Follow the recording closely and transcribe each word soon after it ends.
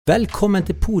Velkommen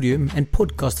til Podium, en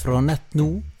podcast fra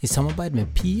Nett.no i samarbeid med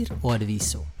PIR og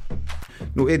Adviso.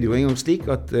 Nå det jo en gang slik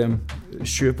at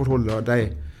sjøforholdene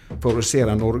de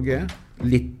favoriserer Norge,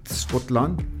 litt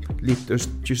Skottland, litt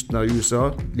østkysten av USA,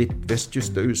 litt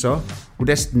vestkysten av USA, og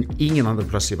nesten ingen andre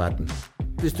plass i verden.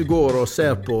 Hvis du går og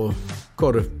ser på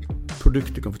hva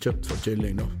produkt du kan få kjøpt fra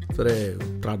kylling, da, så det jo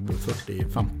 30, 40,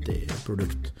 50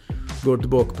 produkt. Går du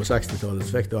tilbake på 60-tallet,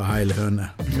 så fikk du hele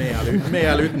høne, med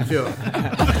eller uten fjør.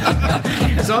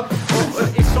 Sant? Og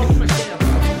i samme skjer.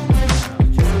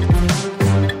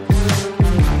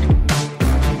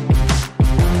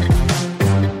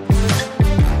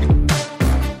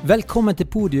 Velkommen til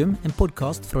Podium, en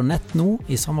podcast fra Nett.no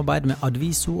i samarbeid med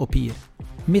Adviso og PIR.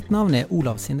 Mitt navn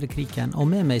Olav Sindre Kriken, og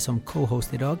med meg som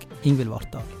co-host i dag, Ingvild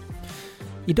Vartdal.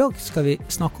 I dag skal vi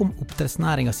snakke om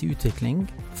oppdrettsnæringens utvikling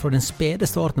fra den spede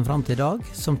starten frem til i dag,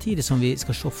 samtidig som vi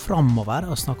skal se fremover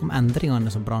og snakke om endringene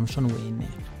som bransjen nå inne i.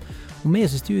 Og med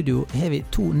oss i studio har vi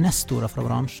to nestorer fra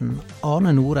bransjen. Arne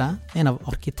Nore, en av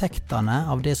arkitektene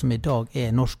av det som i dag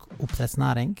norsk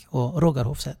oppdrettsnæring, og Roger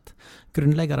Hofseth,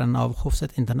 grunnleggeren av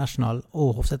Hofseth International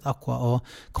og Hofseth Aqua, og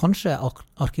kanskje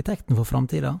arkitekten for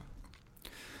fremtiden.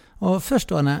 Og først,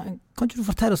 Arne, kan ikke du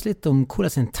fortelle oss litt om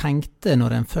hvordan en tenkte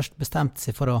når en først bestemte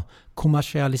seg for å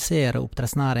kommersialisere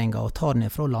oppdrettsnæringen og ta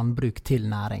den fra landbruk til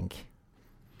næring?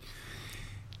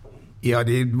 Ja,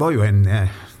 det var jo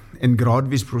en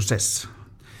gradvis prosess.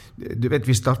 Du vet,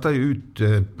 vi startet jo ut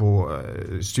på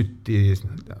 70,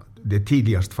 det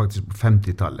tidligst faktisk på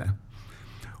 50-tallet.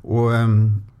 Og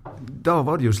da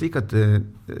var det jo slik at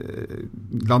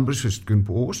Landbrukshøgskolen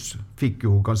på Ås fikk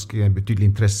jo ganske betydelig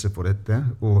interesse for dette,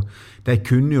 og de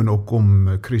kunne jo noe om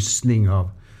kryssning av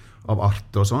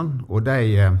art og sånn, og de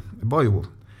var jo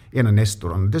en av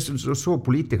nestorene. Dessuten så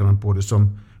politikerne på det som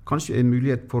kanskje en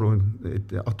mulighet for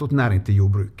attåtnæring til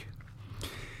jordbruk.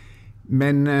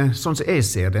 Men sånn som jeg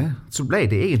ser det, så ble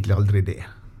det egentlig aldri det.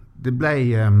 Det ble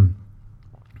en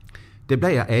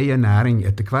egen næring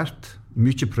etter hvert,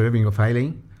 mye prøving og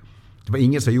feiling. Det var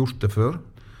ingen som har gjort det før.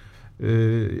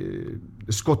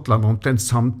 Skottland var omtrent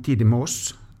samtidig med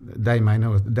oss. De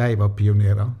mener at de var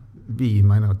pionerer. Vi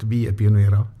mener at vi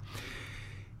pionerer.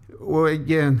 Og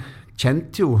jeg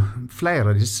kjente jo flere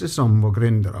av disse som var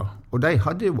gründere, og de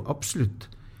hadde jo absolutt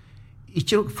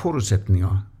ikke noen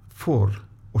forutsetninger for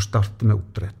å starte med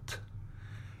oppdrett.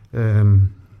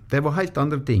 Det var helt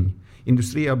andre ting.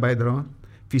 Industriarbeidere,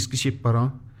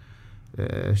 fiskeskippere,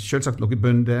 selvsagt noen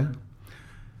bønder.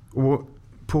 Og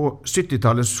på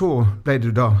 70-tallet så ble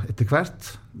det da etter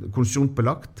hvert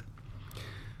konsesjonsbelagt.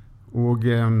 Og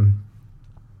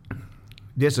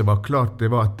det som var klart,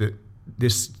 det var at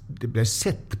det ble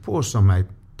sett på som en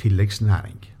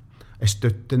tilleggsnæring. En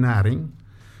støttenæring,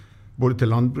 både til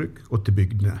landbruk og til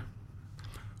bygdene.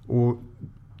 Og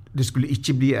det skulle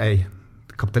ikke bli en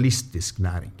kapitalistisk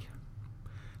næring.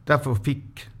 Derfor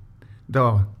fikk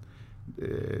da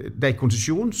de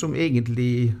konsesjon som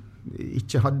egentlig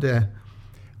ikke hadde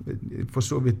for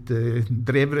så vidt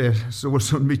drevet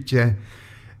så mye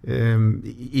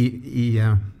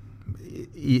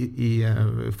i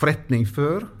forretning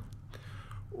før,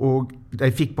 og de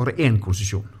fikk bare én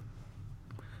konsesjon.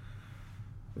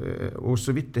 Og så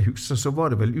vidt jeg husker, så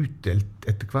var det vel utdelt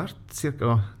etter hvert,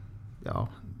 cirka, ja,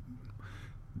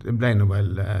 det ble nå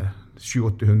vel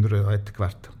 700-800 etter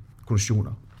hvert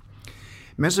konsesjoner.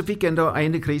 Men så fikk en da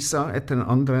ene krisa etter den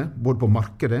andre, både på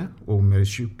markedet og med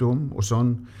sykdom og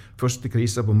sånn. Første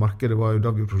krisa på markedet var jo da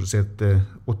vi produserte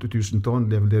 8000 tonn,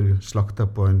 det vel det du slakta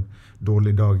på en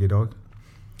dårlig dag i dag.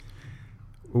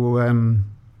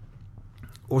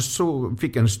 Og så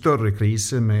fikk en større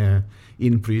krise med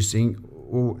innprysing,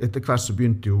 og etter hvert så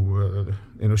begynte jo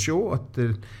en å se at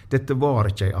dette var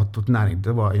ikke en attåtnæring,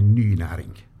 det var en ny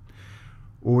næring.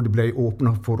 Og det ble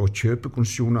åpnet for å kjøpe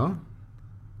konsesjoner,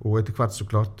 og etter hvert så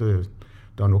klarte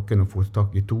da noen å få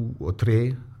tak i 2 og 3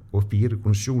 og 4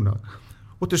 konsesjoner.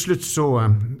 Og til slutt så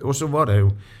var det jo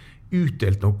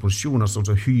utdelt noen konsesjoner sånn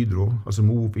som Hydro, altså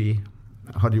Movi,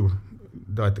 hadde jo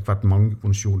da etter hvert mange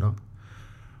konsesjoner.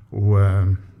 Og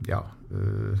ja,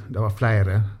 det var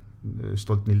flere.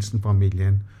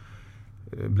 Stolt-Nielsen-familien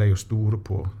ble jo store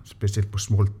på, spesielt på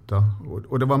smolta.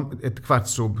 Og det var etter hvert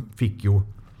så fikk jo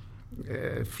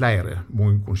flere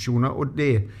mange konsesjoner, og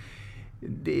det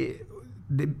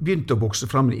begynte å vokse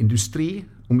fram en industri,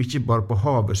 om ikke bare på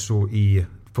havet, så i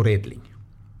foredling.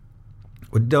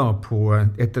 Og da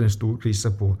etter den store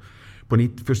krisen på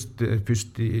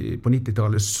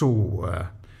 90-tallet,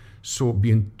 så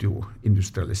begynte jo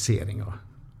industrialiseringen.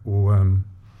 Og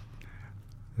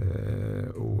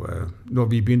når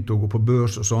vi begynte å gå på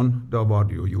børs og sånn, da var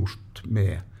det jo gjort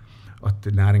med at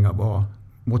næringen var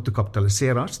måtte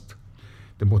kapitaliseres.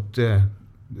 Det måtte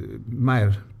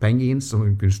mer penger inn som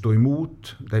kunne stå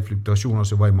imot de fluktuasjoner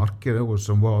som var i markedet, og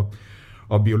som var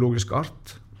av biologisk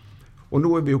art. Og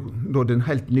nå vi jo da den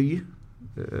helt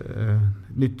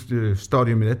nytt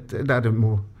stadium i dette, der det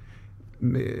må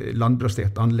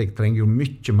landbasert anlegg trenger jo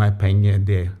mye mer penger enn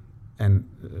det en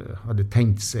hadde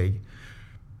tenkt seg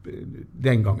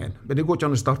den gangen. Men det går ikke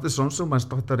an å starte sånn som man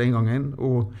startet den gangen,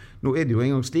 og nå det jo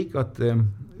en gang slik at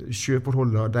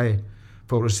sjøforholdene de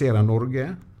favoriserer Norge,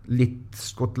 litt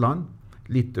Skottland,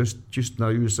 litt østkysten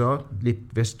av USA,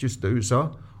 litt vestkysten av USA,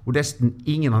 og nesten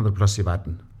ingen andre plass i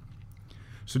verden.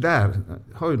 Så der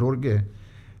har jo Norge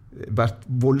vært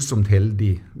voldsomt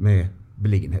heldig med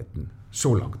beliggenheten,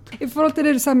 så langt. I forhold til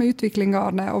det du sier med utviklingen,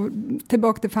 Arne, og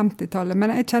tilbake til 50-tallet,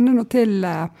 men jeg kjenner noe til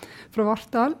fra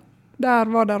Vartdal.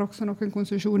 Der var det også noen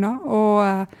konsesjoner,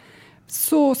 og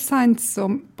så sent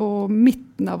som på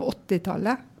midten av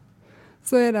 80-tallet,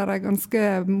 så det en ganske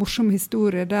morsom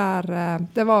historie der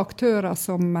det var aktører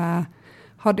som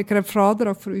hadde krevd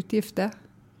fradrag for utgifter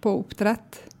på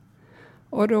oppdrett.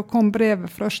 Og da kom brevet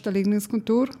fra Ørsta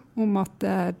ligningskontor om at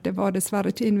det var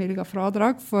dessverre ikke innvilget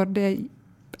fradrag, for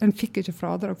en fikk ikke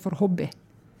fradrag for hobby.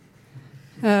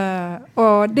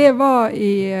 Og det var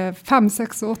i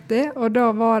 5-86, og da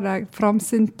var det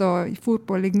framsynt og for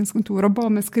på ligningskontoret og ba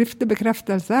med skriftlig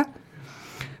bekreftelse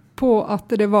på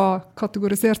at det var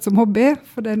kategorisert som hobby,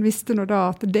 for den visste nå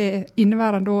da at det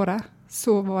inneværende året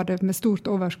så var det med stort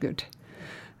overskudd.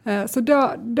 Så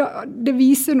det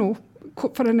viser nå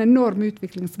for en enorm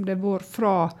utvikling som det var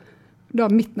fra da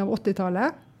midten av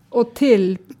 80-tallet, og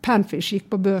til Panfish gikk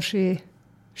på børs i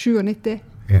 97.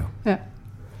 Ja. Ja.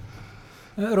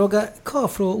 Roger, hva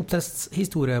fra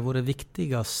oppdrettshistorie har vært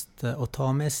viktigst å ta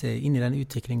med seg inn i den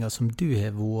utviklingen som du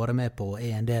har vært med på og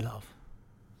en del av?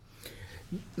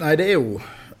 Nei, det er jo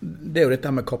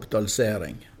dette med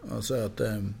kapitalisering. Altså at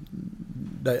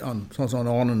sånn som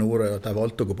Arne Nore, at de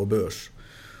valgte å gå på børs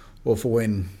og få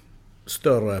inn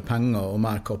større penger og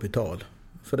mer kapital.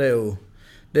 For det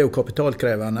er jo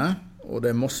kapitalkrevende, og det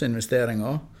er masse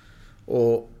investeringer,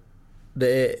 og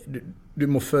du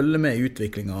må følge med i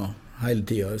utviklingen hele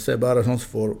tiden. Så bare sånn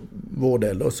for vår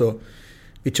del. Så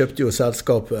vi kjøpte jo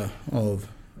selskapet av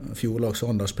Fjordlaks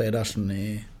Anders Pedersen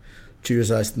i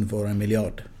 2016 for 1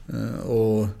 milliard.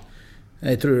 Og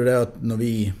jeg tror det at når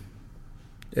vi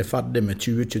ferdig med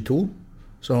 2022,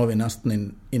 så har vi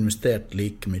nesten investert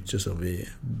like mye som vi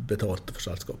betalte for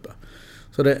selskapet.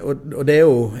 Så og det er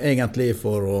jo egentlig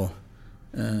for å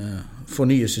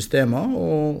fornye systemer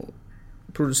og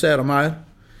produsere mer,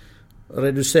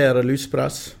 redusere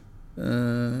lyspress,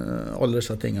 alle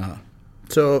disse tingene her.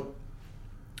 Så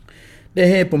det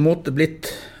har på en måte blitt,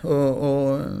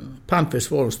 og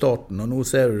Panfish var jo starten, og nå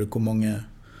ser du hvor mange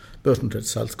børsnoterte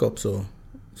selskap som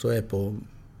på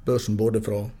børsen, både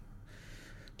fra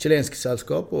chilenske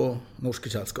selskap og norske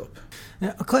selskap.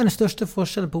 Ja, hva den største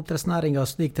forskjellen på oppdrettsnæringen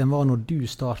slik den var når du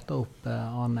startet opp,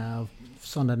 Arne, og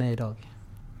sånn den i dag?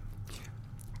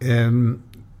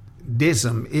 Det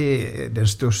som den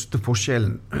største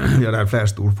forskjellen, ja, det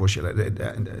flere store forskjeller,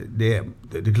 det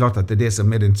er klart at det som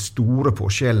den store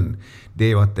forskjellen, det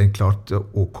er jo at den klarte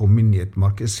å komme inn i et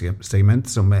markedssegment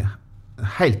som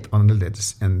helt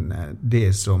annerledes enn det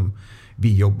som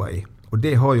vi jobber i. Og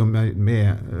det har jo med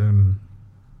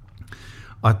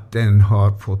at den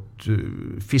har fått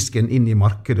fisken inn i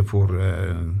markedet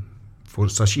for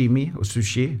sashimi og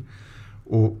sushi,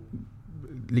 og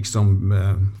liksom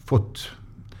fått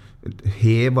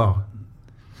heva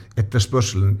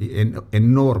etterspørselen i en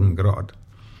enorm grad.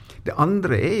 Det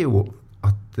andre er jo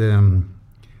at en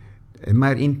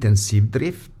mer intensiv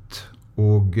drift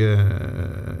og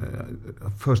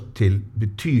ført til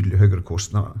betydelig høyere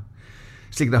kostnader.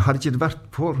 Slik det hadde ikke vært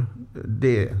for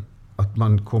det at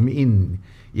man kom inn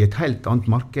i et helt annet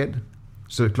marked,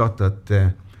 så det klart at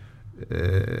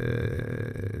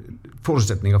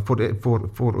forutsetninger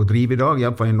for å drive i dag, i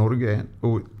hvert fall i Norge,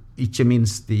 og ikke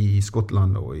minst i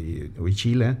Skottland og i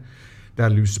Chile,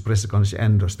 der lusepresset kanskje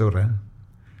enda større,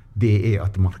 det er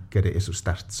at markedet så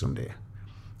sterkt som det.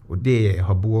 Og det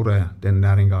har vært den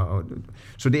næringen.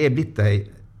 Så det blitt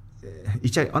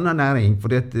ikke en annen næring, for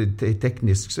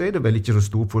teknisk så det vel ikke så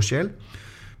stor forskjell,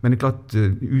 men det er klart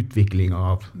utviklingen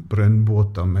av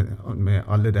brønnbåter med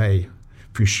alle de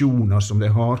funksjoner som de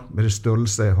har, med det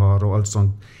størrelse de har og alt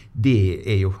sånt, det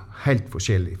jo helt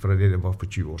forskjellig fra det var for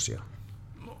 20 år siden.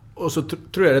 Og så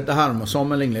tror jeg dette her må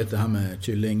sammenligne litt det her med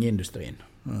kyllingindustrien.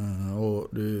 Og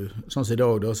sånn som i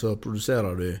dag da, så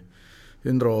produserer du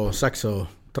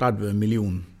 136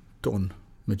 millioner tonn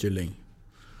med kylling.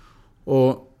 Og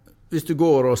hvis du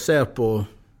går og ser på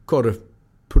hva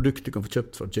produkt du kan få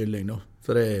kjøpt fra kylling da,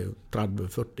 Så det jo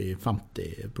 30, 40,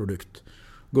 50 produkt.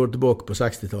 Går tilbake på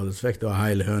 60-tallet, så fikk du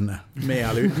hele høne, med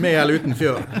eller uten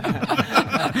fjør.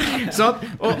 Sånn?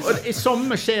 Og det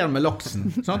samme skjer med laksen.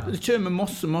 Sånn? Det kommer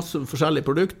masse forskjellige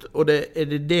produkt, og det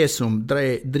det som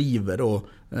driver da,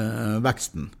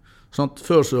 veksten. Sånn?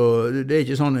 Før så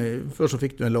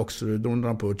fikk du en laks, du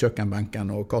dundret på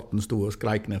kjøkkenbenken, og katten stod og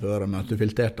skreik ned for øret mens du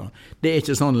filterte den. Det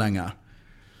ikke sånn lenger.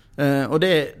 Og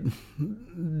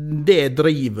det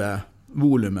driver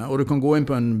volumet, og du kan gå inn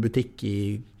på en butikk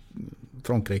i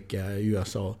Frankrike,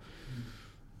 USA,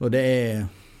 og det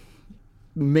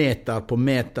meter på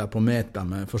meter på meter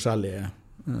med forskjellige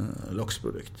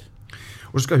laksprodukter.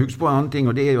 Og så skal jeg huske på en annen ting,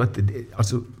 og det jo at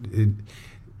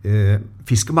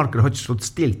fiskemarkedet har ikke stått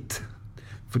stilt.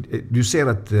 For du ser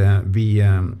at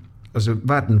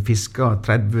verden fisket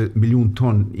 30 millioner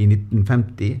tonn i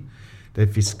 1950, det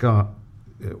fisket,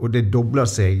 og det doblet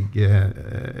seg,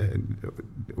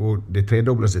 og det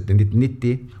tredoblet seg til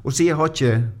 1990, og siden har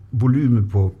ikke volumet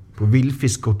på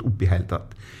villfisk gått opp i hele tatt.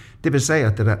 Det vil si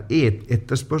at det et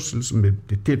etterspørsel som blir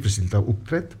tilfredsstilt av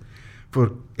oppdrett,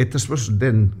 for etterspørsel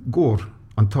den går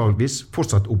antageligvis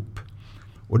fortsatt opp,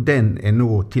 og den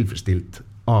nå tilfredsstilt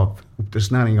av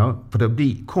oppdrettsnæringen, for det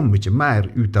kommer ikke mer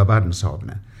ut av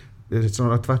verdenshavene. Sånn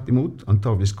at tvert imot,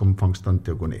 antageligvis kommer fangstene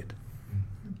til å gå ned.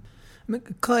 Men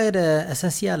hva det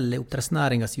essensielle i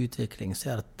oppdrettsnæringens utvikling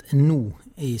som at nå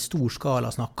i stor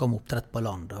skala snakker om oppdrett på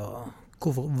land? Og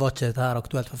hvorfor var ikke dette her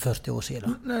aktuelt for 40 år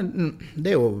siden?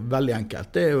 Det jo veldig enkelt.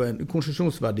 Det jo en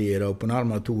konsesjonsverdi i dag på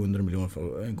nærmere 200 millioner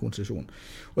for en konsesjon.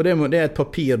 Og det et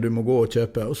papir du må gå og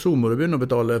kjøpe, og så må du begynne å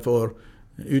betale for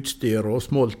utstyr og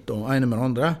smolt og ene med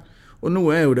andre. Og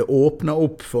nå jo det åpnet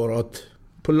opp for at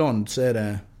på land så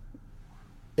det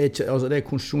ikke, altså det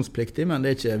konsesjonspliktig, men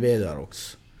det ikke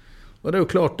vederoks. Og det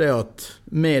jo klart det at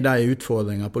med de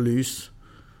utfordringer på lys,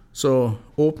 så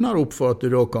åpner det opp for at du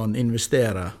da kan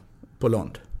investere på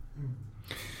land.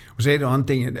 Og så det annen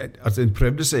ting, altså en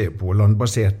prøvde seg på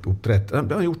landbasert oppdrett.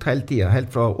 Det har gjort hele tiden, helt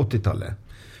fra 80-tallet.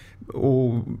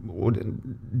 Og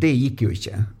det gikk jo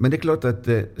ikke. Men det klart at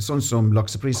sånn som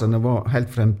lakseprisene var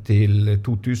helt frem til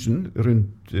 2000,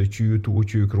 rundt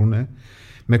 20-22 kroner,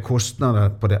 med kostnader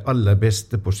på det aller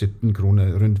beste på 17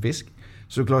 kroner rundt fisk,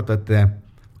 så klart at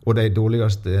og de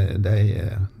dårligste, de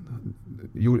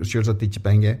gjorde selvsagt ikke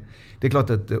penger. Det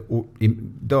klart at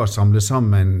da samle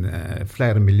sammen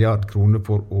flere milliard kroner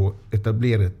for å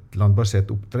etablere et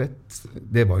landbasert oppdrett,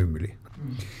 det var umulig.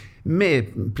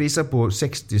 Med priser på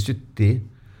 60-70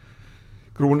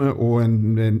 kroner og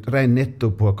en ren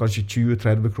netto på kanskje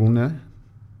 20-30 kroner,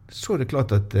 så det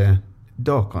klart at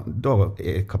da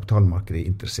kapitalmarkedet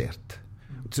interessert.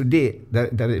 Så det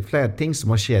flere ting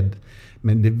som har skjedd,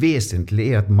 men det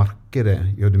vesentlige at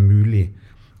markedet gjør det mulig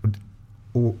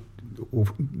og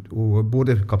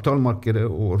både kapitalmarkedet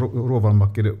og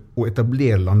råvaremarkedet å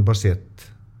etablere landbasert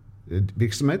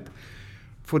virksomhet,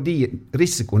 fordi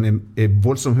risikoen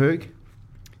voldsomt høy,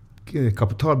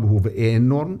 kapitalbehovet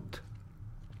enormt,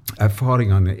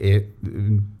 erfaringene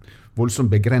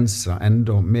voldsomt begrenset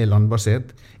enda med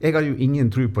landbasert. Jeg har jo ingen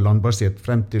tro på landbasert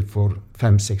frem til for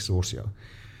 5-6 år siden.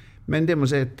 Men det må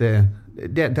si at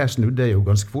der snudde jeg jo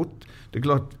ganske fort. Det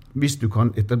klart, hvis du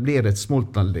kan etablere et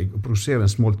smoltanlegg og produsere en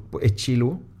smolt på 1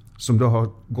 kilo, som da har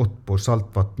gått på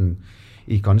saltvann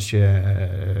i kanskje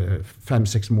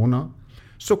 5-6 måneder,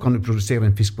 så kan du produsere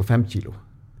en fisk på 5 kilo.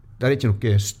 Det ikke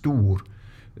noe stor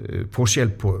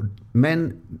forskjell på,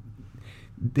 men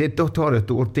da tar det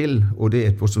et år til, og det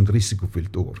et voldsomt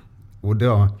risikofylt år. Og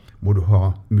da må du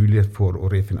ha mulighet for å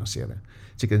refinansiere.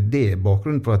 Så det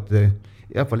bakgrunnen for at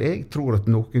i hvert fall jeg tror at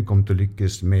noen kommer til å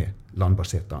lykkes med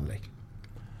landbaserte anlegg.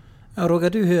 Ja, Roger,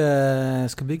 du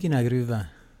skal bygge inn en gruve.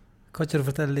 Kan ikke du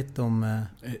fortelle litt om...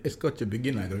 Jeg skal ikke bygge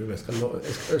inn en gruve. Jeg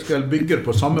skal bygge det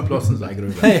på samme plassen som en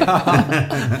gruve.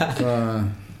 Så...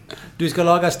 Du skal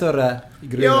lage en større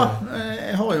gruve? Ja,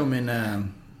 jeg har jo mine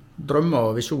drømmer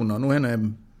og visjoner. Nå har jeg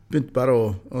begynt bare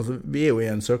å... Altså, vi jo i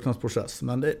en søknadsprosess,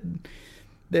 men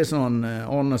det sånn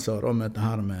anelser om dette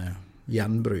her med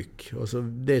gjenbruk. Altså,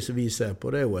 det som vi ser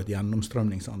på, det jo et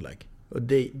gjennomstrømningsanlegg. Og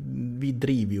vi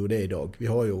driver jo det i dag. Vi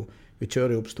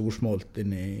kjører jo opp storsmolt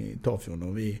inn i Tafjorden,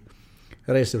 og vi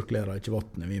resirkulerer ikke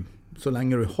vattnet. Så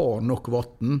lenge du har nok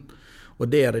vatten, og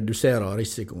det reduserer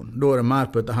risikoen. Da det mer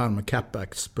på dette her med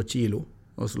capex på kilo.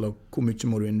 Altså hvor mye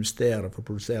må du investere for å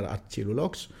produsere 1 kilo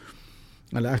laks,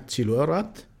 eller 1 kilo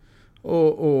ørret.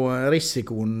 Og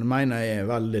risikoen mener jeg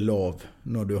veldig lav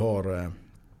når du har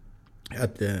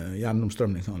et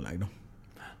gjennomstrømningsanlegg da.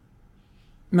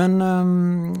 Men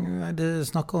det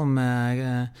snakker om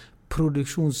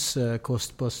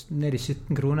produksjonskost på ned i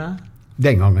 17 kroner.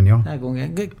 Den gangen, ja. Den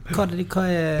gangen. Hva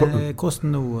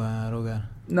kosten nå, Roger?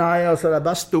 Nei, altså de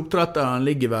beste oppdretterne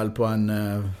ligger vel på en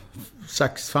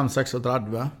 5-36,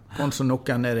 kanskje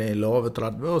noen er i lave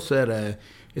 30, og så det,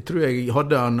 jeg tror jeg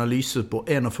hadde analyse på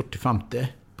 41,50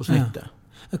 på snittet.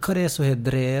 Ja. Hva det som har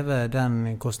drevet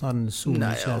den kostnaden så mye?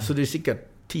 Nei, altså det sikkert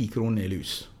 10 kroner i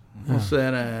lus. Og så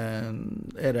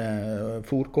det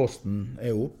fôrkosten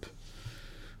opp.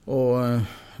 Og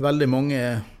veldig mange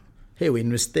har jo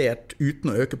investert uten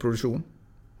å øke produksjon.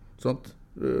 Sant?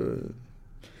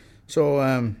 Så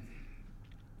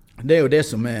det jo det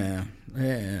som er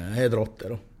dratt det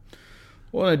da.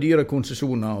 Og det dyre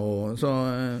konsesjoner og så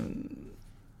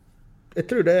jeg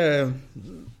tror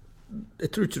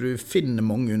ikke du finner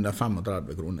mange under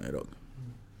 35 kroner i dag.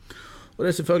 Og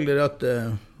det selvfølgelig det at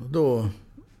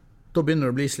da begynner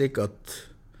det å bli slik at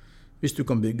hvis du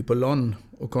kan bygge på land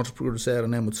og kanskje produsere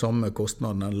ned mot samme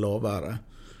kostnaden eller lavere,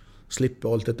 slippe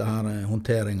alt dette her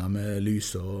håndteringer med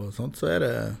lys og sånt, så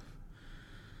det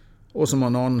og som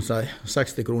en annen sier,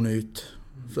 60 kroner ut,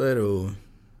 så det jo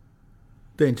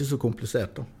det ikke så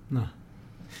komplisert da. Nei.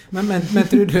 Men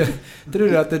tror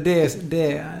du at det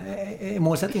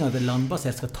målsettingen at det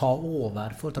landbasert skal ta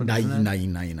over for tradisjonelt?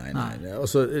 Nei.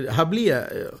 Altså,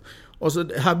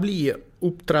 her blir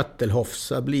oppdrett til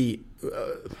havs,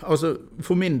 altså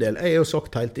for min del, jeg har jo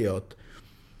sagt hele tiden at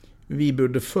vi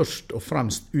burde først og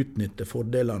fremst utnytte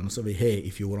fordelene som vi har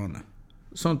i fjordene.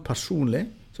 Sånn personlig,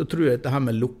 så tror jeg at det her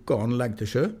med lukka anlegg til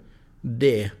sjø,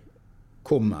 det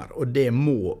kommer, og det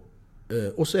må,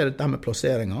 og så det her med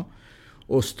plasseringer,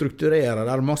 og strukturere,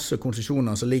 det masse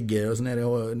konsesjoner som ligger nede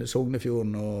i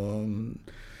Sognefjorden og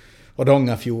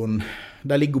Hardangerfjorden,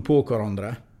 de ligger på hverandre,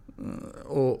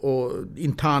 og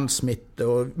internsmitte,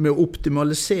 og med å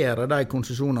optimalisere de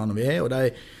konsesjonene vi har, og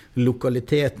de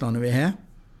lokalitetene vi har,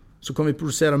 så kan vi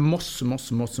produsere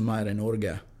masse mer i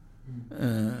Norge,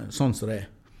 sånn som det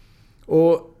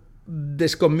Og det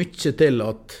skal mye til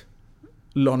at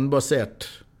landbasert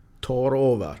tar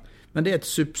over. Men det et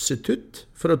substitutt,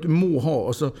 for at du må ha,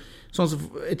 altså, sånn som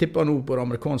jeg tipper nå på det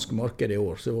amerikanske markedet i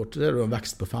år, så det en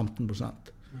vekst på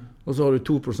 15%. Og så har du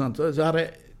 2%. Så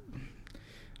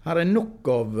her nok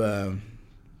av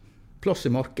plass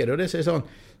i markedet, og det sier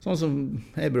sånn som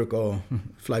jeg bruker å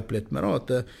fleipe litt med, da,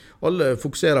 at alle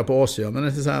fokuserer på Asia, men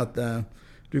jeg sier at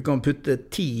du kan putte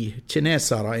 10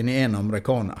 kinesere inn i en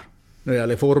amerikaner når det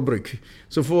gjelder forbruk.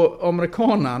 Så for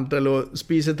amerikaneren til å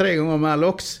spise 3 ganger mer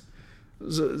laks,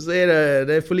 så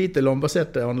det for lite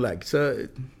landbaserte anlegg. Så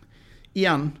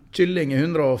igjen, kylling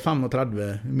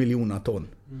 135 millioner tonn,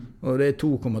 og det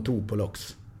 2,2 på laks.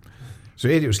 Så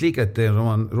det jo slik at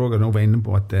Roger nå var inne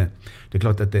på at det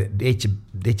klart at det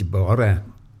ikke bare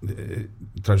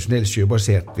tradisjonell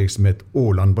sjøbasert virksomhet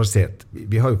og landbasert.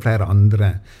 Vi har jo flere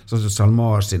andre, sånn som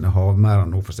SalMar sine havmærer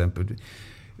nå for eksempel.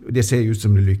 Det ser ut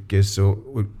som det lykkes,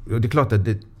 og det klart at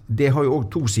det har jo også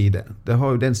 2 sider. Det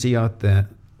har jo den siden at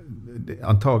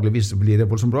antageligvis blir det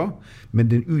voldsomt bra, men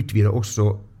den utvider også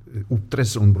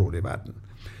oppdrettsområdet i verden.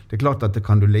 Det klart at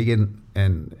kan du legge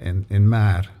en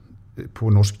mær på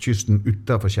norskkysten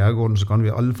utenfor skjærgården, så kan vi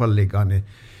i alle fall legge den i,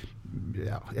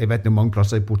 ja, jeg vet det mange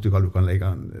plasser i Portugal du kan legge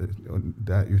den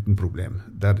der uten problem,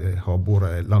 der det har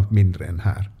båret langt mindre enn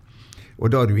her.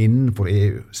 Og da du innenfor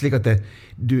EU. Slik at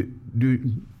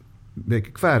med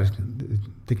hver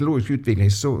teknologisk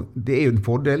utvikling, så det jo en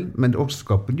fordel, men det også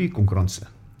skaper ny konkurranse.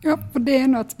 Ja, for det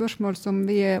nå et spørsmål som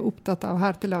vi opptatt av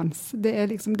her til lands. Det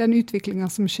liksom den utviklingen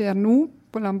som skjer nå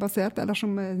på landbasert, eller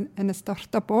som en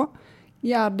startet på.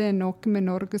 Gjør det noe med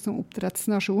Norge som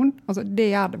oppdrettsnasjon? Altså,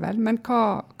 det gjør det vel, men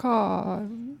hva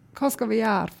skal vi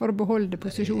gjøre for å beholde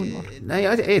posisjonen vår? Nei,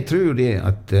 jeg tror det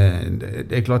at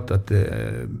det klart at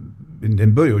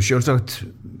den bør jo selvsagt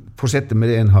fortsette med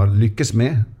det en har lykkes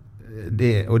med,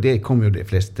 og det kommer jo de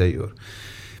fleste gjør.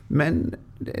 Men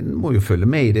den må jo følge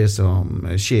med i det som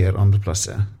skjer andre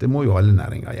plasser. Det må jo alle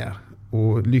næringer gjøre.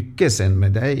 Og lykkes en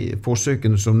med de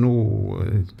forsøkene som nå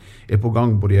på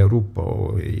gang både i Europa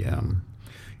og i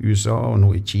USA, og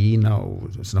nå i Kina,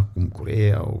 og snakk om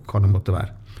Korea, og hva det måtte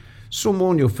være, så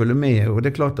må en jo følge med. Og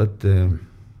det klart at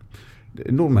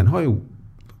nordmenn har jo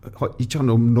ikke har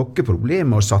noe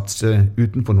problem med å satse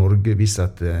utenfor Norge hvis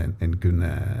at en kunne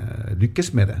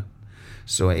lykkes med det.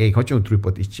 Så jeg har ikke noe tro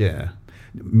på at ikke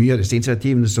mye av disse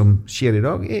initiativene som skjer i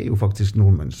dag jo faktisk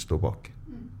nordmenn som står bak.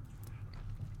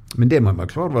 Men det man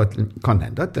være klar over at kan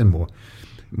hende at en må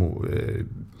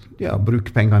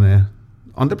bruke pengene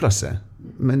andre plasser.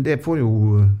 Men det får jo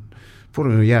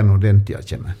gjøre når den tida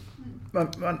kommer.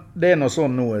 Men det noe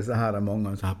sånn nå, så her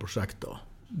mange sånne her prosjekter.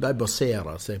 De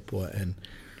baserer seg på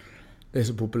det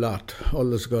så populært.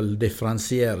 Alle skal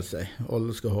differensiere seg.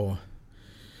 Alle skal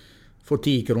får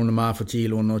 10 kroner mer for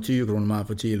kiloen og 20 kroner mer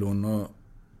for kiloen.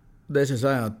 Og det som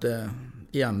sier at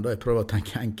igjen, da jeg prøver å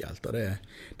tenke enkelt, og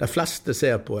de fleste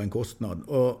ser på en kostnad,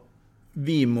 og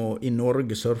vi må i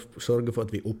Norge sørge for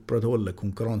at vi opprettholder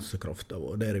konkurransekraften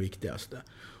vår, det det viktigste.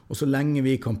 Og så lenge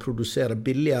vi kan produsere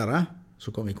billigere,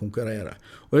 så kan vi konkurrere.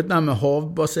 Og dette med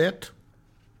havbasert,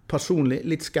 personlig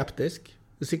litt skeptisk.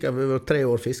 Det sikkert vi var 3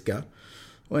 år fisker,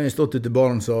 og jeg har stått ute i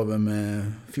Barentshavet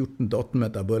med 14-18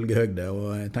 meter bølgehøgde,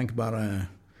 og jeg tenker bare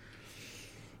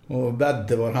og bed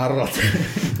til vår herre at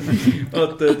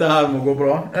det her må gå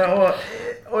bra.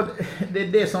 Og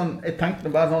det sånn, jeg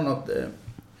tenkte bare sånn at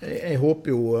jeg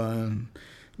håper jo,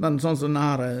 men sånn som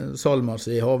denne Salmars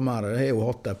i havmæret, jeg har jo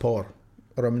hatt et par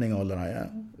rømninger allerede,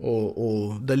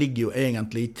 og det ligger jo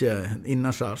egentlig ikke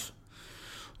innenskjærs.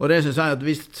 Og det som sier at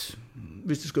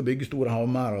hvis du skal bygge store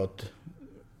havmærer, at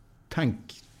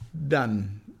tenk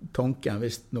den tanken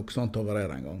hvis noe sånt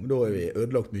havererer en gang. Da har vi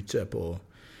ødelagt mye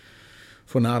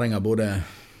for næringer, både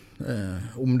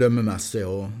omdømmemessig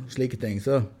og slike ting.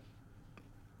 Så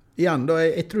igjen, da,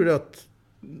 jeg tror det at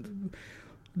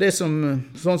det som,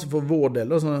 sånn som for vår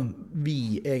del, da, sånn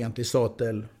vi egentlig sa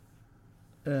til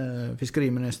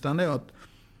fiskeriministeren, det at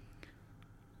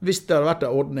hvis det hadde vært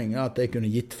en ordning at jeg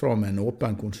kunne gitt frem en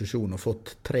åpen konsesjon og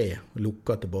fått 3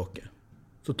 lukker tilbake,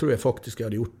 så tror jeg faktisk jeg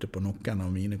hadde gjort det på noen av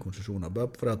mine konsesjoner, bare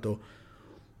for at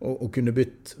å kunne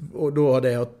bytte, og da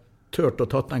hadde jeg tørt å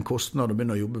tatt en kostnad og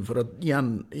begynne å jobbe, for at igjen,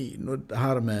 det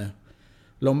her med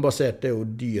landbasert, det jo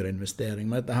dyr investering,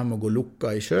 men dette her med å gå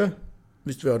lukka i sjø,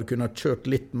 hvis vi hadde kunnet kjørt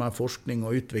litt mer forskning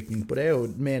og utvikling på det,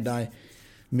 og med de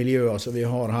miljøene som vi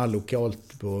har her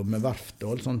lokalt med verft og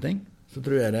alt sånne ting, så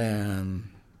tror jeg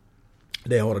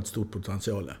det har et stort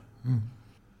potensial.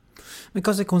 Men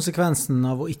hva er konsekvensen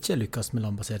av å ikke lykkes med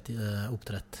landbasert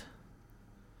oppdrett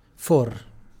for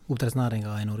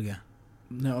oppdrettsnæringen i Norge?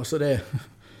 Ja, altså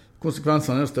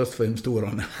konsekvensene størst for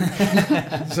investorene.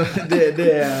 Så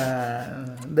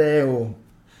det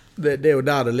jo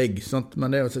der det ligger, sant?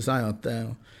 Men det jo å si at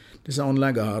disse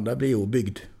anleggene her, de blir jo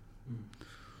bygd.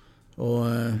 Og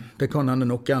det kan hende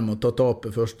noen må ta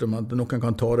tapet først, men noen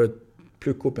kan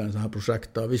plukke opp en sånn her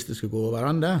prosjekt hvis det skal gå over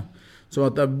ende. Så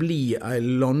at det blir en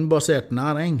landbasert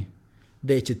næring,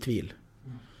 det ikke tvil.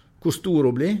 Hvor stor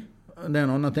hun blir, det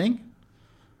en annen ting.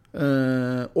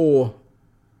 Og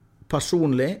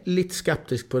personlig litt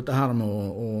skeptisk på dette her med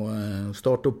å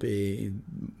starte opp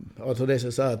altså det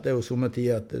som sier at det jo somme tid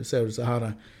at ser du så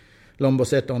her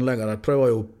landbaserte anleggere prøver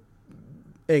jo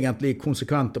egentlig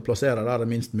konsekvent å plassere der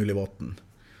det minst mulig vatten.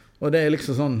 Og det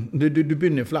liksom sånn, du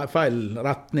begynner i feil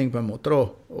retning på en måte da,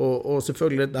 og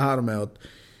selvfølgelig dette her med at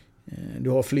du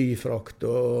har flyfrakt,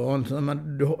 men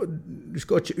du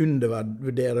skal ikke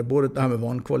undervurdere både dette her med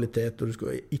vannkvalitet, og du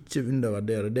skal ikke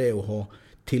undervurdere det å ha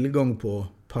tilgang på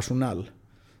personell.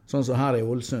 Sånn som her i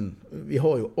Ålesund, vi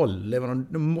har jo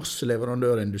masse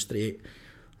leverandørindustri,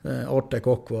 Artec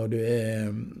Aqua, du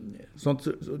sånt,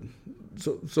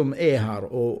 som her,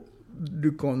 og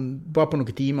du kan, bare på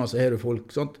noen timer så har du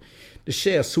folk, sånt. Det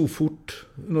skjer så fort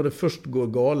når det først går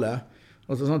gale,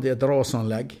 altså sånt i et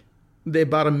rasanlegg, det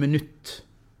bare minutt,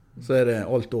 så det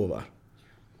alt over.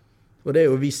 Og det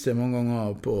jo vist seg mange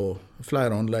ganger på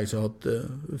flere anlegg som har hatt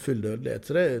full dødelighet,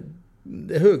 så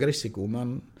det høy risiko,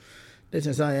 men det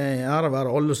synes jeg å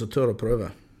være alle som tør å prøve.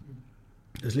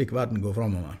 Det slik verden går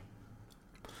fremover.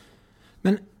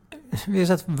 Men vi har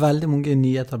sett veldig mange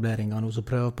nyetableringer nå som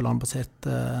prøver på landbasert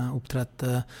oppdrett.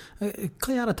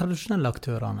 Hva gjør de tradisjonelle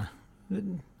aktørene?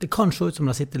 Det kan se ut som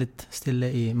de sitter litt stille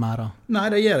i mæra. Nei,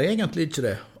 det gjør egentlig ikke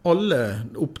det. Alle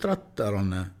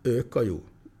oppdretterne øker jo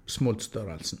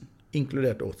smoltstørrelsen,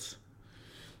 inkludert oss.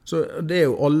 Så det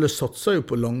jo, alle satser jo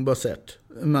på langbasert,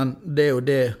 men det jo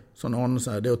det, sånn Arne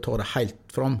sier, det å ta det helt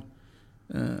fram.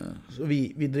 Så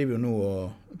vi driver jo nå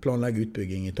og planlegger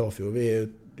utbygging i Tafjord.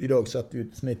 I dag setter vi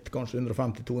ut snitt kanskje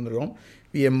 150-200 gram.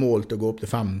 Vi målt å gå opp til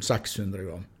 500-600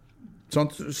 gram.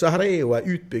 Så her jo en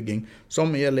utbygging,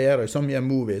 som gjelder Lerøy, som gjelder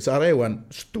Movi, så her jo en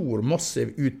stor,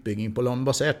 massiv utbygging på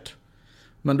landbasert.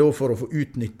 Men da for å få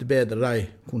utnytte bedre de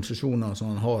konsesjoner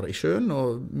som han har i sjøen,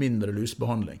 og mindre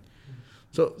lusbehandling.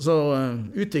 Så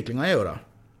utviklingen jo der.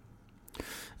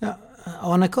 Ja,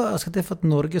 Arne, hva skal det for at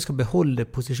Norge skal beholde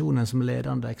posisjonen som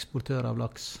ledende eksportør av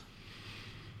laks?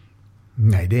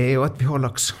 Nei, det jo at vi har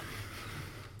laks.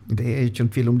 Det ikke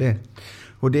en tvil om det.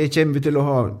 Og det kommer vi til å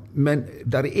ha. Men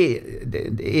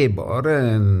det bare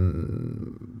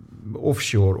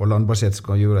offshore og landbasert som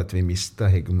kan gjøre at vi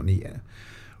mister hegemoniet.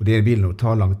 Og det vil nå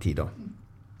ta lang tid da.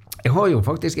 Jeg har jo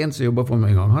faktisk en som jobber for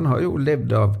meg en gang. Han har jo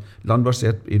levd av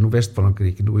landbasert i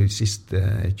Nordvest-Frankrike nå i de siste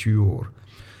 20 år.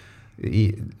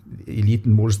 i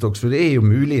liten målestokk, så det jo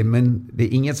mulig, men det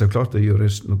ingen som har klart å gjøre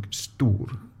noe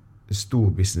stor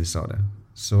business av det.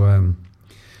 Så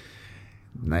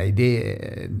nei,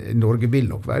 Norge vil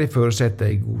nok være i førersetet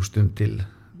en god stund til,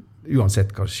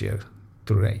 uansett hva skjer,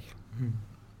 tror jeg.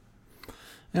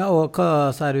 Ja, og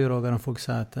hva sier du, Roger, når folk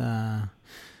sier at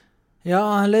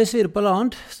løser vi det på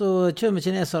land, så kommer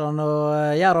kineserne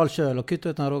og gjør alt selv, og kutter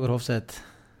ut en Roger Hofseth.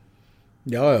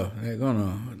 Ja, jeg kan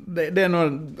det noe,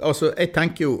 altså, vi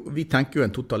tenker jo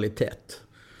en totalitet.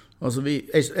 Altså,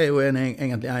 jeg jo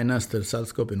egentlig eneste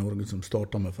selskap i Norge som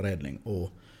starter med foredling, og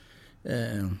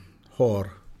har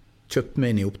kjøpt meg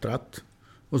inn i oppdrett,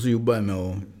 og så jobber jeg med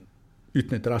å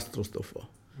utnytte restråstoffer.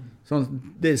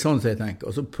 Det sånn som jeg tenker.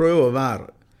 Altså, prøve å være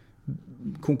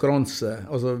konkurranse,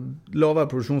 altså lavere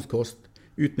produksjonskost,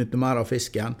 utnytte mer av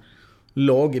fisken,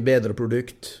 lage bedre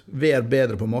produkt, være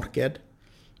bedre på marked.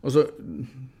 Altså,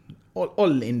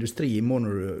 all industri må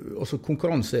altså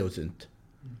konkurranse jo sunt.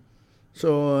 Så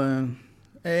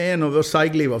jeg nå vært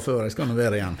seiglivet før, jeg skal nå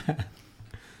være igjen.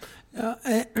 Ja,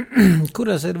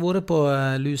 hvordan har det vært på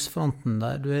lusfronten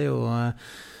der? Du jo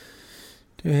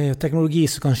teknologi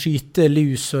som kan skyte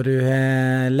lus, og du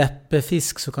har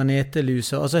leppefisk som kan ete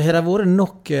lus. Altså, har det vært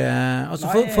nok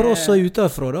for oss som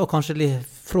utenfra, og kanskje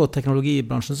fra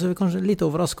teknologibransjen, så vi kanskje litt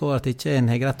overrasket over at ikke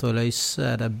en har greit å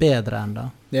løse det bedre enn det.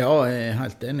 Ja, jeg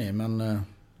helt enig, men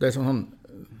det sånn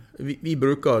vi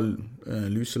bruker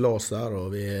luselaser,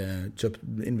 og vi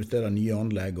investerer nye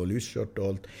anlegg og luskjørt og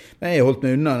alt. Men jeg har holdt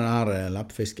meg unna denne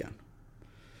leppefisken.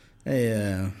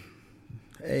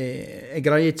 Jeg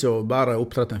greier ikke å bare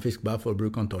opptrette en fisk bare for å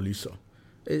bruke den til å lyse.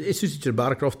 Jeg synes ikke det er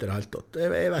bærekraftig i det hele tatt. Jeg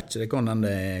vet ikke, det kan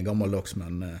hende gammeldags,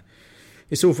 men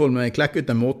i så fall må jeg klekke ut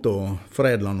en måte å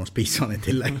foredle den og spise den i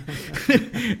tillegg.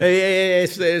 jeg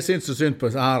synes så synd på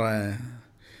så her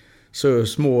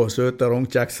små, søte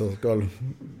rongkjeks som skal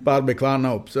bare bli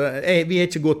kvernet opp. Så vi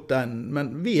ikke godt den,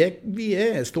 men vi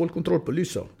stålkontroll på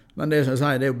lysa. Men det som jeg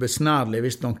sier, det jo besnærlig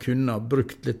hvis de kunne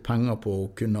brukt litt penger på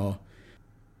å kunne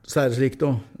sier det slik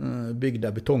da, bygd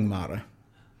av betongmære.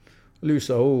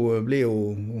 Lusa, hun blir jo,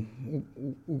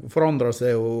 hun forandrer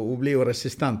seg, og hun blir jo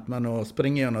resistent, men å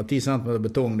springe gjennom 10 cm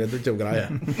betong, det ikke å greie.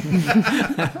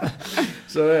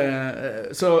 så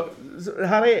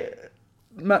her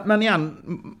men igjen,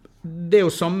 det jo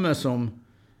samme som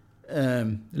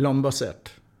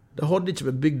landbasert. Det hadde ikke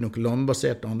vært bygd noe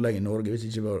landbasert anlegg i Norge hvis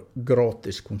det ikke var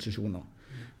gratis konsesjoner.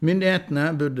 Myndighetene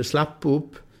burde slippe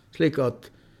opp slik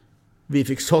at vi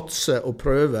fikk satse og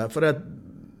prøve, for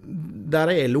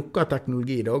der lukket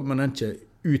teknologi i dag, men den ikke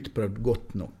utprøvd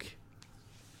godt nok.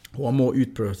 Og den må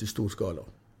utprøves i stor skala.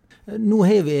 Nå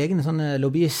har vi sånne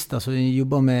lobbyister som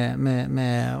jobber med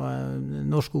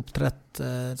norsk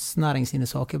oppdrettsnæring sine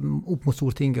saker opp mot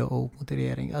Stortinget og opp mot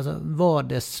regjering. Altså, var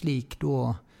det slik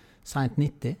da sent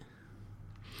 90?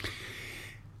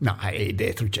 Nei,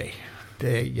 det tror ikke jeg.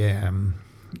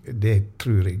 Det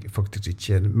tror jeg faktisk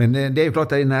ikke. Men det jo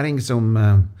klart at en næring som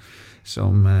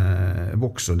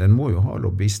vokser, den må jo ha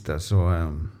lobbyister, så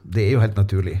det jo helt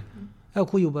naturlig. Ja,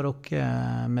 hvor jobber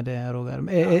dere med det, Roger?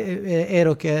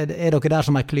 Dere der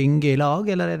som klynge i lag,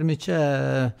 eller det mye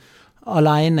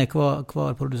alene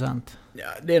hver produsent?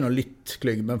 Ja, det noe litt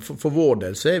klynge, men for vår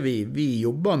del så vi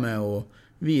jobber med, og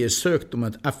vi søkt om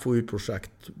et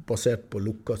FoU-prosjekt basert på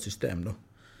lukket system da.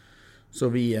 Så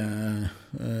vi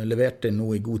leverte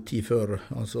nå i god tid før,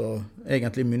 altså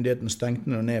egentlig myndigheten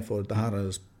stengte ned for dette her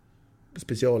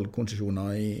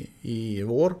spesialkonsesjoner i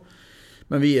vår,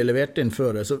 men vi leverte inn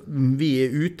før det, så vi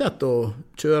ute etter å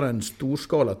kjøre en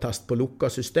storskalatest på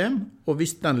lukket system, og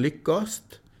hvis den lykkes,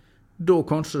 da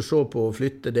kanskje se på å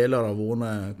flytte deler av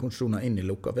våre konsesjoner inn i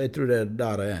lukket, for jeg tror det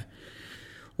der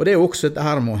og det også dette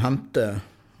her med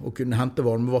å kunne hente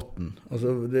varmevatten, altså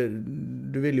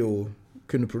du vil jo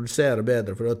kunne produsere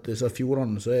bedre, for at disse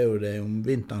fjordene så jo det, om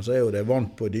vinteren så jo det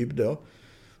varmt på dybde,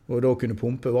 og da kunne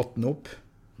pumpe vatten opp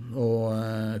og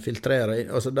filtrere,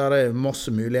 altså der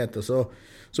masse muligheter,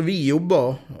 så vi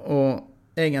jobber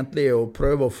og egentlig å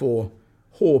prøve å få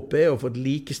håpet å få et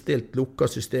likestilt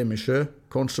lukket system i sjø,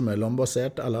 kanskje med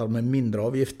landbasert eller med mindre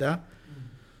avgifter,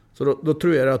 så da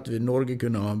tror jeg at Norge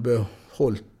kunne ha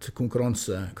beholdt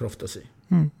konkurransekraften sin.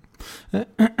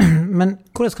 Men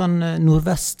hvordan kan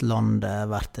Nordvestlandet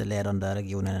vært ledende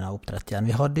region i denne oppdrett igjen?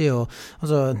 Vi hadde jo,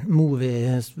 altså Movi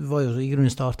var jo i grunnen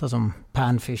startet som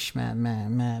Panfish med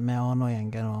Arne og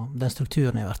gjengen, og den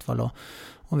strukturen i hvert fall,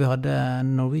 og vi hadde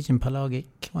Norwegian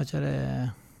Pelagic, var ikke det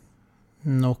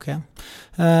noe?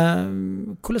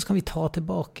 Hvordan kan vi ta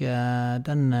tilbake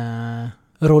den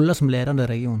rollen som ledende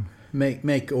region?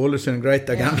 Make Ålesund great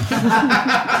again.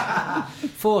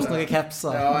 Få oss noen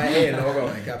kapser. Ja, jeg lager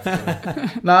en kapser.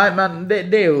 Nei, men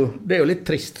det er jo litt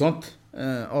trist, sant?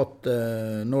 At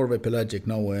Norway Pelagic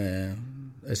nå er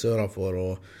sørafor,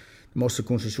 og masse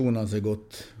konsesjoner som har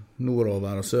gått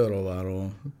nordover og sørover, og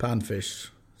Panfish,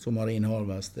 som Marine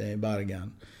Harvest i Bergen.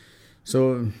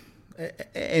 Så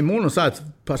jeg må nå si at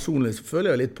personlig så føler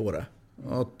jeg litt på det.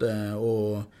 At,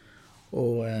 og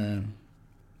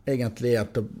egentlig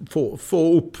at få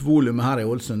opp volumet her i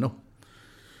Ålesund da.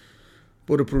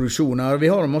 Både produksjoner, vi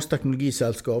har en masse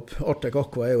teknologiselskap. Arctic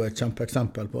Aqua er jo et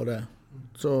kjempeeksempel på det.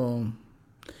 Så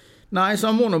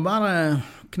han må nå bare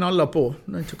knalle på.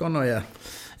 Det er ikke annet å gjøre.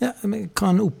 Ja, men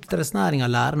kan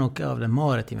oppdrettsnæringen lære noe av den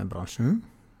maritime bransjen?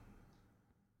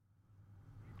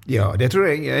 Ja, det tror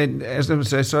jeg. Som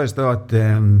jeg sa i sted at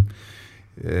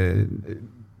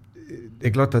det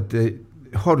er klart at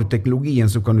har du teknologien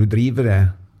så kan du drive det.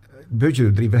 Du bør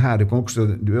ikke drive det her, du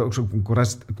er også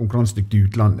konkurransedyktig i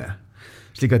utlandet.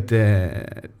 Slik at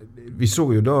vi så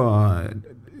jo da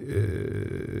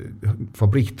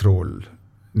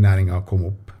fabrikktrålnæringen kom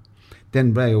opp.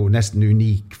 Den ble jo nesten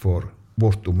unik for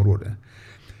vårt område.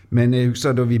 Men jeg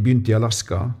husker da vi begynte i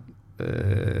Alaska,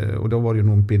 og da var det jo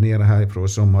noen pionerer herifra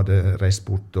som hadde reist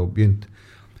bort og begynt,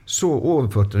 så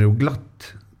overførte det jo glatt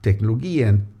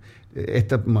teknologien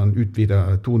etter at man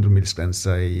utvidet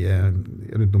 200-milsgrensa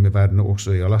rundt om i verden, og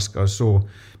også i Alaska, så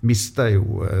mistet jo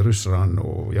russerne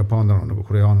og japanerne og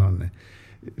koreanerne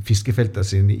fiskefeltene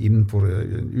sine innenfor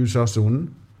USA-sonen.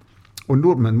 Og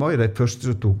nordmenn var jo de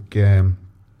første som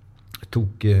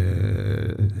tok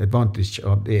advantage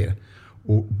av det,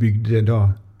 og bygde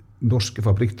da norske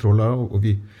fabrikktråler, og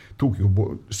vi tok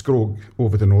jo skrog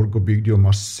over til Norge og bygde jo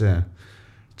masse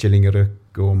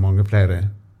Kjellingerøk og mange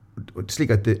flere.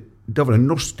 Slik at da var det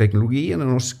norsk teknologi, den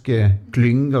norske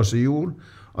klynga som gjorde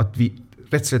at vi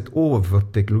rett og slett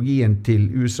overførte teknologien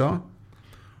til USA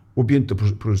og begynte å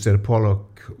produsere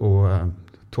pollock og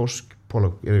torsk.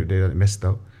 Pollock er jo det meste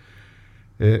av.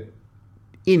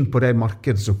 Inn på de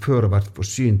markedene som før har vært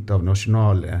forsynt av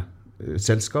nasjonale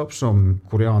selskap som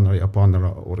koreanere, japanere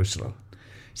og russere.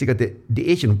 Slik at det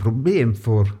er ikke noe problem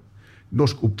for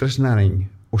norsk oppdrettsnæring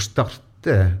å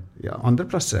starte andre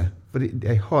plasser, for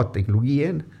de har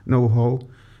teknologien, know-how,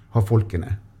 har folkene.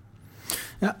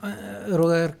 Ja,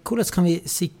 Roger, hvordan kan vi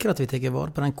sikre at vi tar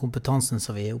vare på den kompetansen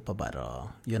som vi har opparbeidet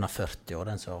gjennom 40 år,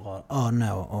 den som har Arne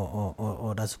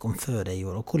og den som kom før det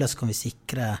gjorde, og hvordan kan vi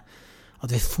sikre at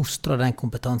vi fostrer den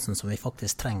kompetansen som vi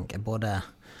faktisk trenger, både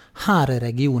her i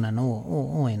regionen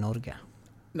og i Norge?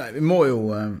 Nei, vi må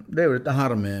jo, det er jo dette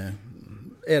her med,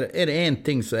 er det en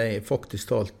ting som jeg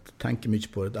faktisk tenker mye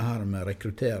på, dette her med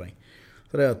rekruttering.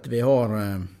 For det at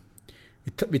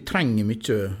vi trenger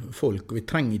mye folk, og vi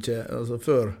trenger ikke,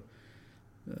 før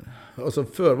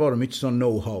var det mye sånn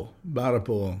know-how, bare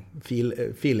på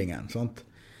feelingen, sant?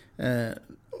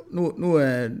 Nå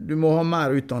du må ha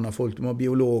mer utdannet folk, du må ha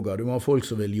biologer, du må ha folk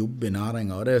som vil jobbe i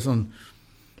næringen, og det er sånn,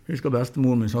 jeg husker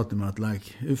bestemor min sa til meg at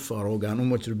uffa Roger, nå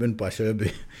må ikke du begynne på en sjøby.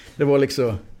 Det var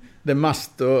liksom det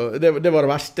mest, og det var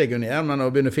det verste jeg kunne gjøre, men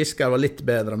å begynne å fiske var litt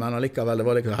bedre, men allikevel, det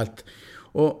var liksom helt.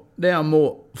 Og det jeg må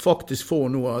faktisk få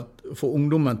nå, få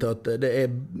ungdommen til at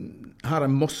her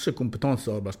er masse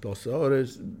kompetansearbeidsplasser, og det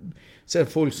ser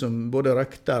folk som både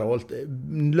røkter og alt,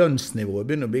 lønnsnivået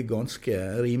begynner å bli ganske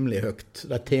rimelig høyt.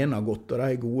 De tjener godt, og de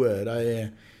er gode, de er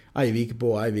en vike på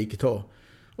og en vike ta.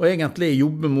 Og egentlig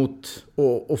jobbe mot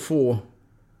å få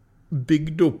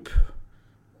bygd opp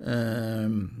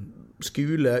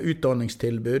skole,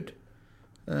 utdanningstilbud,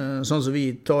 sånn som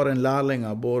vi tar en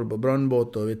lærlinger både på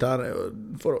brønnbåt og vi tar,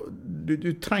 for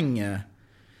du trenger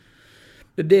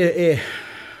det er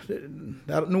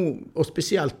nå, og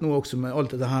spesielt nå også med alt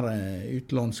dette her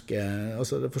utlandske,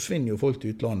 altså det forsvinner jo folk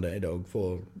til utlandet i dag,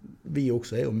 for vi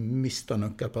også er jo mistet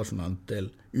nøkkelpersonell til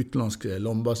utenlandske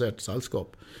landbaserte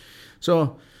selskap,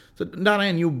 så der er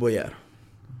en jobb å gjøre.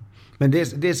 Men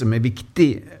det som er viktig,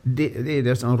 det er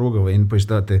det som Roger var inne på i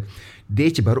stedet, det er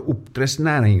ikke bare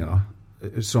oppdrettsnæringen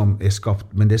som er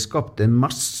skapt, men det er skapt en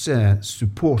masse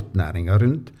supportnæringer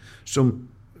rundt, som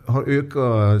har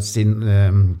øket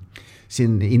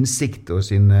sin innsikt og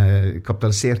sin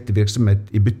kapitaliserte virksomhet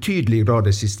i betydelig grad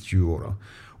de siste 20 årene.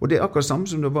 Og det er akkurat samme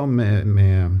som det var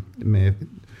med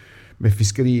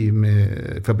fiskeri, med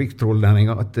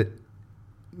fabrikktrålnæringen, at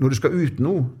når du skal ut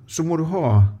nå, så må du ha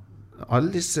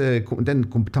den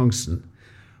kompetansen.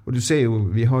 Og du ser jo,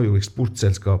 vi har jo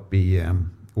eksportselskap i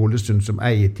Ålesund som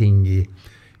eier ting i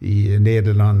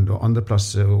Nederland og andre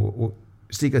plasser, og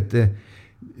slik at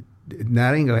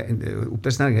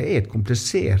oppdrettsnæringen er et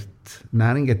komplisert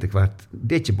næring etter hvert.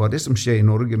 Det er ikke bare det som skjer i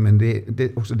Norge, men det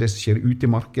er også det som skjer ute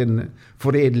i markedet,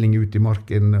 foredling ute i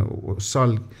markedet og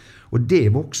salg. Og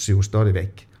det vokser jo stadig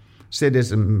vekk. Se det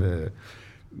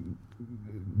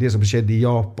som skjedde i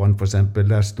Japan, for eksempel,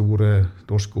 der store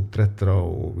torskeoppdrettere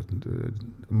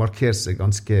markerer seg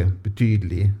ganske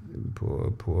betydelig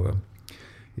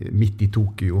midt i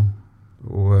Tokyo.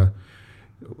 Og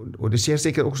det skjer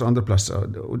sikkert også andre plasser.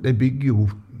 Og de bygger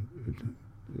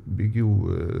jo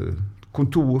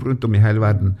kontor rundt om i hele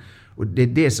verden. Og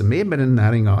det det som med den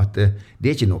næringen, at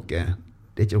det ikke noe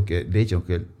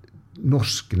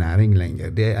norsk næring lenger.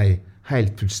 Det en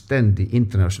helt fullstendig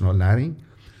internasjonal næring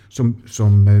som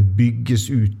bygges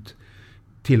ut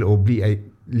til å bli en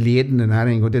ledende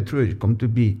næring, og det tror jeg kommer til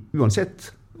å bli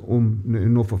uansett om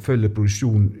nå forfølger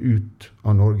produksjonen ut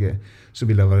av Norge, så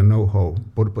vil det være know-how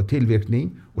både på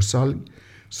tilvirkning og salg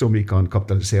som vi kan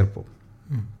kapitalisere på.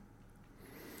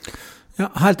 Ja,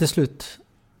 helt til slutt.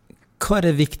 Hva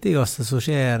det viktigste som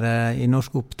skjer i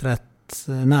norsk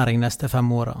oppdrettsnæring neste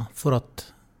 5 årene for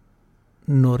at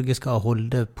Norge skal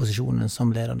holde posisjonen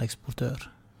som ledende eksportør?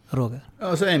 Roger?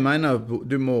 Altså, jeg mener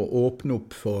du må åpne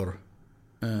opp for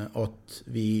at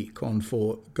vi kan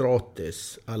få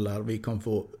gratis, eller vi kan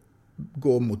få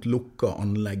gå mot lukka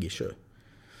anlegg i sjø.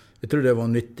 Jeg tror det var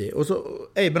nyttig. Og så,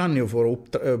 jeg brenner jo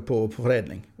på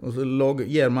foredling, og så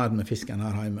gjør mer med fisken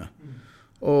her hjemme.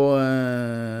 Og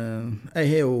jeg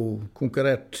har jo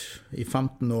konkurrert i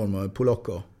 15 år med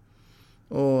polakker,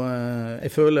 og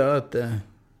jeg føler at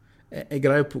jeg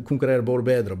greier å konkurrere både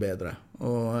bedre og bedre.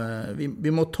 Og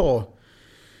vi må ta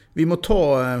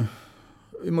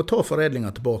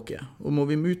foredlingen tilbake, og må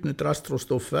vi utnytte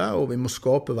restråstoffet, og vi må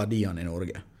skape verdiene i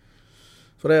Norge.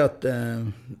 For det at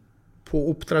på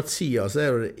oppdrettssiden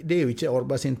så det jo ikke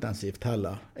arbeidsintensivt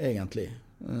heller, egentlig.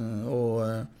 Og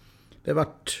det har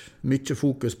vært mye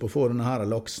fokus på å få denne her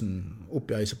laksen opp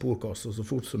i isoporkast og så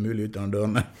fort som mulig ut av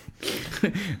dørene.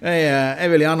 Jeg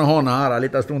vil gjerne ha den her en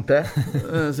liten stund til,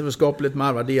 så vi skaper litt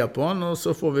mer verdier på den, og så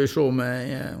får vi se om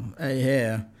jeg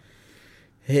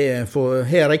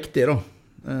har riktig da.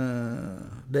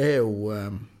 Det har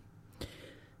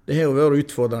jo vært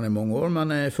utfordrende i mange år, men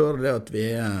jeg føler det at vi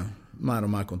har mer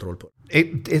og mer kontroll på det.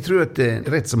 Jeg tror at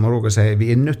rett som Roger sier,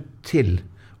 vi nødt til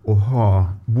å ha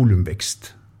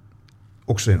volumvekst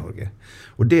også i Norge.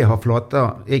 Og det har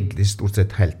flatet egentlig stort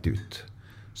sett helt ut.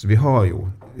 Så vi har jo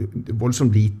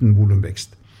voldsomt liten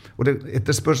volumvekst. Og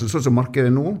etter spørsmål sånn som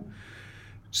markedet nå,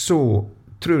 så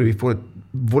tror jeg vi får et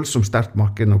voldsomt sterkt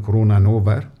marked når koronaen er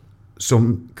over, som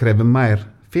krever mer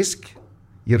fisk,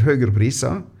 gir høyere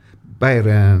priser,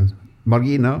 bedre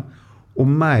marginer og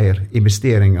mer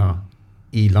investeringer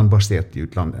i landbasert i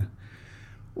utlandet.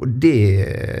 Og det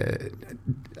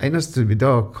eneste vi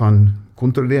da kan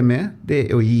kontrollere med,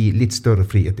 det å gi litt større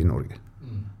frihet i Norge.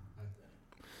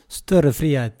 Større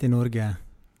frihet i Norge.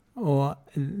 Og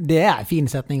det en fin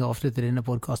setning å avslutte denne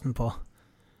podcasten på.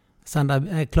 Send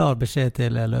en klar beskjed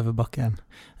til Løvebakken.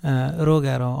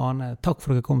 Roger og Arne, takk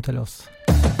for at dere kom til oss.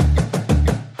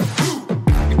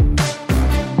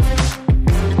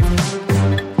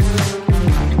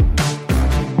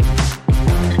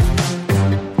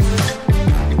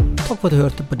 Takk for at du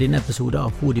hørte på denne episode av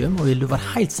Podium, og vil du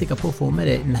være helt sikker på å få med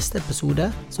deg neste episode,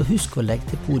 så husk å legge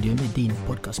til Podium i din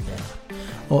podcastspiller.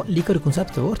 Og liker du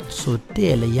konseptet vårt, så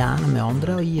del gjerne med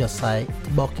andre og gi oss en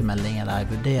tilbakemelding eller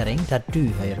en vurdering der du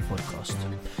hører podcast.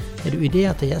 Er du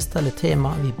ideer til gjester eller tema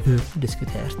vi burde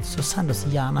diskutert, så send oss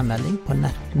gjerne en melding på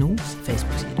NettNos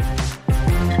Facebook-side.